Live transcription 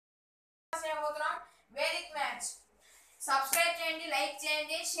చేయబోతున్నాం Vedic maths. Subscribe చేయండి, like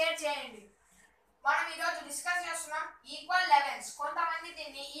చేయండి, షేర్ చేయండి. మనం ఈ రోజు డిస్కస్ చేస్తున్నాం ఈక్వల్ 11s. కొంతమంది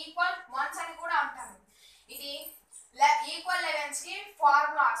దీన్ని ఈక్వల్ 1s అని కూడా అంటారు. ఇది ఈక్వల్ 11s కి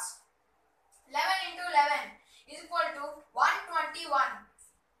formulas. 11 into 11 is equal to 121.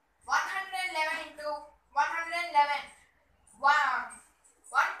 111 into 111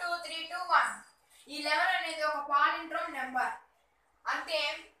 1 2 3 2 1. ఈ 11 అనేది ఒక పాలిండ్రోమ్ నెంబర్. అంటే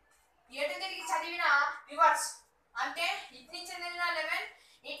ఎటు తిరిగి చదివిన రివర్స్. అంటే ఇటు నుంచి చదివిన 11,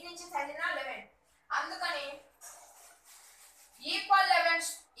 ఇటు నుంచి చదివిన 11. అందుకని ఈక్వల్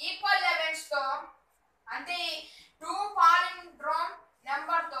 11s తో అంటే 2 పాలిండ్రోమ్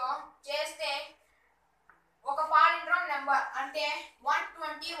నెంబర్ తో చేస్తే ఒక పాలిండ్రోమ్ నెంబర్ అంటే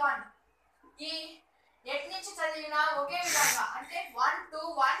 121. ఈ ఎటు నుంచి చదివిన ఒకే విధంగా అంటే 1 2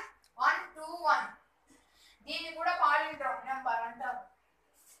 1 1 2 1. దీన్ని కూడా పాలిండ్రోమ్ నెంబర్ అంటారు.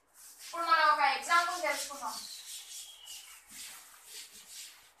 ఇప్పుడు మనం ఒక ఎగ్జాంపుల్ తెలుసుకుందాం.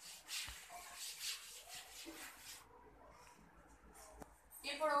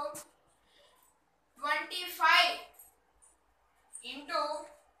 ఇప్పుడు 25 into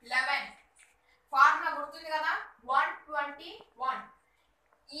 11 ఫార్ములా గుర్తుంది కదా, 121.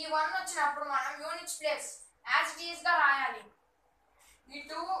 ఈ 1 వచ్చినప్పుడు మనం units place as it is గా రాయాలి. ఈ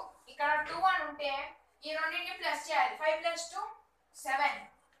 2 ఇక్కడ 2 అని ఉంటే ఈ రెండింటిని ప్లస్ చేయాలి. 5 + 2 7.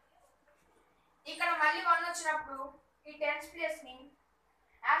 ఇక్కడ మళ్ళీ 1 వచ్చినప్పుడు ఈ 10s ప్లేస్ ని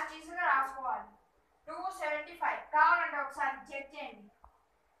యాజ్ ఇట్ ఈస్ గా రాసుకోవాలి. 275. కావాలంటే ఒకసారి చెక్ చేయండి.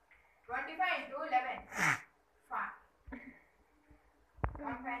 25 into 11 5.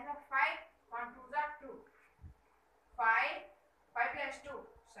 1 5 are 5, 1 2 are 2. 5 + 2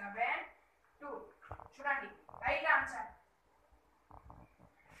 7 2. చూడండి రైట్ ఆన్సర్.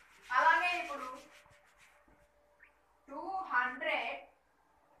 అలాగే ఇప్పుడు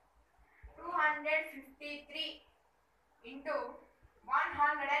 253 into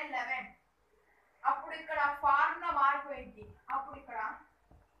 111. అప్పుడు ఇక్కడ ఫార్ములా మారిపోయింది. అప్పుడు ఇక్కడ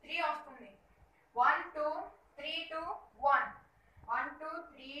 3 వస్తుంది. 1 2 3 2 1 1 2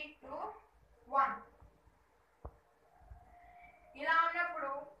 3 2 1. ఇలా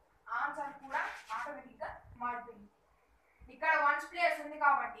ఉన్నప్పుడు ఆన్సర్ కూడా ఆటోమేటిక్ గా మారిపోయింది. ఇక్కడ 1s ప్లేస్ ఉంది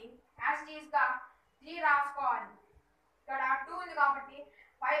కాబట్టి యాజ్ ఇట్ ఈస్ గా 3 రాసుకోవాలి. ఇక్కడ 2 ఉంది కాబట్టి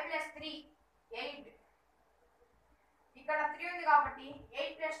 5 + 3 8. ఇక్కడ 3 ఉంది కాబట్టి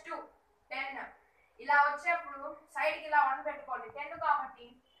 8 + 2 10. ఇలా వచ్చేప్పుడు సైడ్ కి ఇలా 1 పెట్టుకోవాలి. 10 కాబట్టి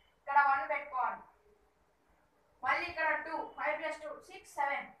ఇక్కడ 1 పెట్టుకోవాలి. మళ్ళీ ఇక్కడ 2 5 + 2 6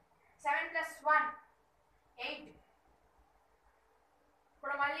 7 7 + 1 8.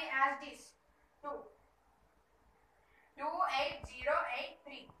 ఇప్పుడు మళ్ళీ యాజ్ ఇట్ ఈస్ 2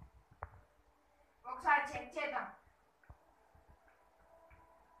 28083. ఒకసారి చెక్ చేద్దాం.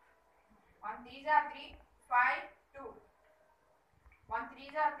 1 3s are 3 5 2. 1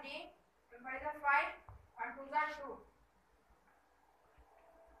 3s are 3 2 5s are 5 1 2s are 2.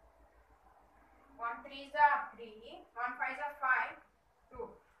 1 3s are 3 1 5s are 5 2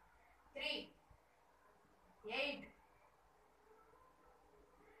 3 8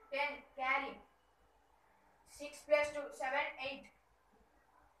 10 carry 6 + 2 7 8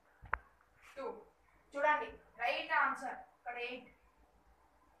 2. చూడండి రైట్ ఆన్సర్ ఇక్కడ 8.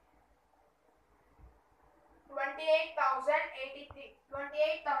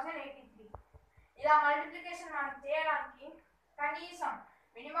 28,083. ఇలా మల్టిప్లికేషన్ మనం చేయడానికి కనీసం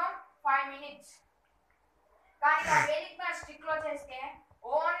మినిమం 5 minutes. కానీ వేదిక్ మ్యాథ్స్ ట్రిక్ లో చేస్తే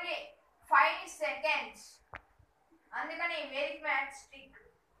ఓన్లీ 5 seconds. అందుకని వేదిక్ మ్యాథ్స్ ట్రిక్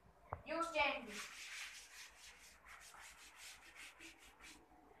యూజ్ చేయండి.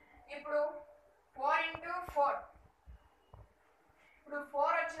 ఇప్పుడు 4 into 4. ఇప్పుడు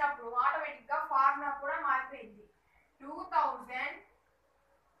 4 వచ్చినప్పుడు ఆటోమేటిక్ గా ఫార్ములా కూడా మారిపోయింది.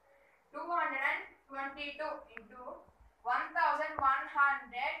 2222 into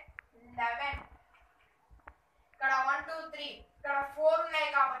 1111. ఇక్కడ 1 2 3 ఇక్కడ 4 ఉన్నాయి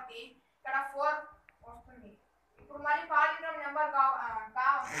కాబట్టి ఇక్కడ 4 వస్తుంది. ఇప్పుడు మళ్ళీ పాలిండ్రోమ్ నెంబర్ కావాలి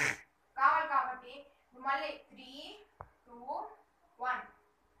కాబట్టి ఇప్పుడు మళ్ళీ 3 2 1.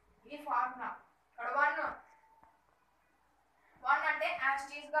 ఈ ఫార్ములా ఇక్కడ 1 అంటే యాజ్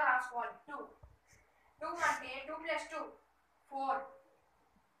ఇట్ ఈస్ గా రాసుకోవాలి. 2 అంటే 2 + 2 4.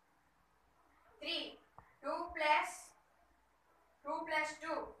 3 2 + 2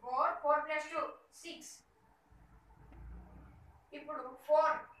 4 4 + 2 6. ఇప్పుడు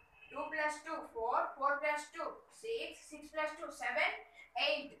 4 2 + 2 4 4 + 2 6 6 + 2 7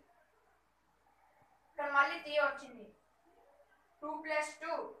 8. ఇక్కడ మళ్ళీ 3 వచ్చింది. 2 +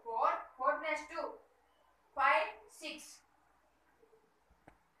 2 4 4 + 2 5 6.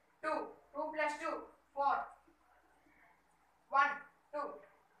 2 2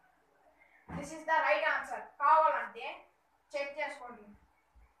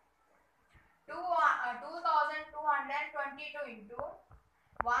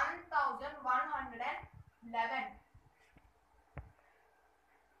 1111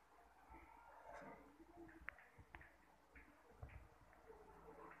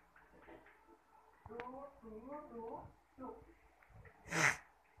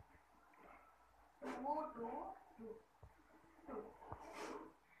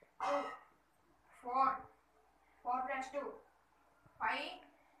 4 plus 2 5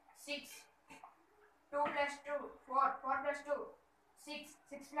 6 2 plus 2 4 plus 2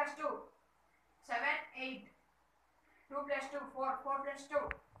 6 plus 2 7 8 2 plus 2 4 plus 2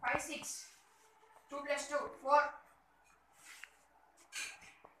 5 6 2 plus 2 4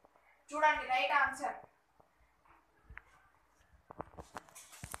 చూడండి right answer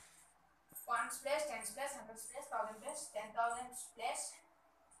ones place, tens place, hundreds place, thousand place, 10,000 place,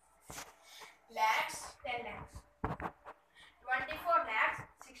 lakhs, 10 lakhs, 24 lakhs,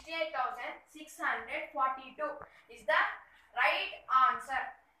 68,642 is the right answer.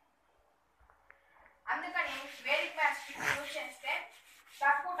 అందుకని వేదిక్ మ్యాథ్స్ యూజ్ చేస్తే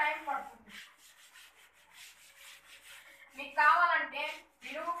తక్కువ టైం పడుతుంది. మీకు కావాలంటే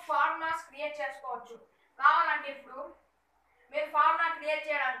మీరు ఫార్ములాస్ క్రియేట్ చేసుకోవచ్చు. కావాలంటే ఇప్పుడు మీరు ఫార్ములా క్రియేట్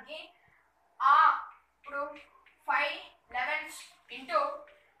చేయడానికి ఇప్పుడు 5 11s into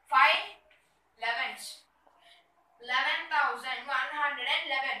 5 11s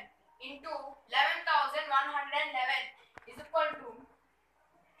 11,111 into 11,111 is equal to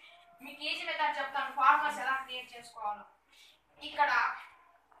మీకు ఈజీ మెథడ్ చెప్తాను ఫార్ములాస్ ఎలా క్రియేట్ చేసుకోవాలో. ఇక్కడ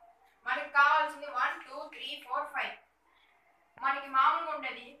మనకి కావాల్సింది 1 2 3 4 5 మనకి మామూలుగా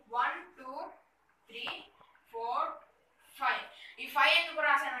ఉండేది 1 2 3 4 5 ఈ 5 ఎందుకు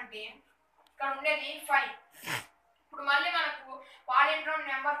రాశానంటే ఇక్కడ ఉండేది 5. ఇప్పుడు మళ్ళీ మనకు పాలిండ్రోమ్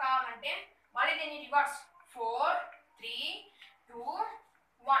నెంబర్ కావాలంటే మళ్ళీ దీన్ని reverse 4 3 2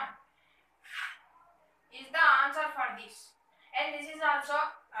 1 is the answer for this and this is also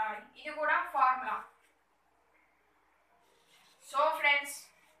ఇది కూడా ఫార్ములా. సో ఫ్రెండ్స్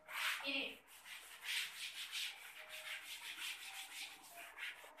ఇది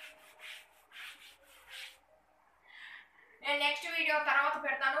నేను నెక్స్ట్ వీడియో తర్వాత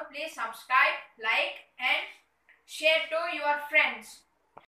పెడతాను. Please subscribe, like and share to your friends.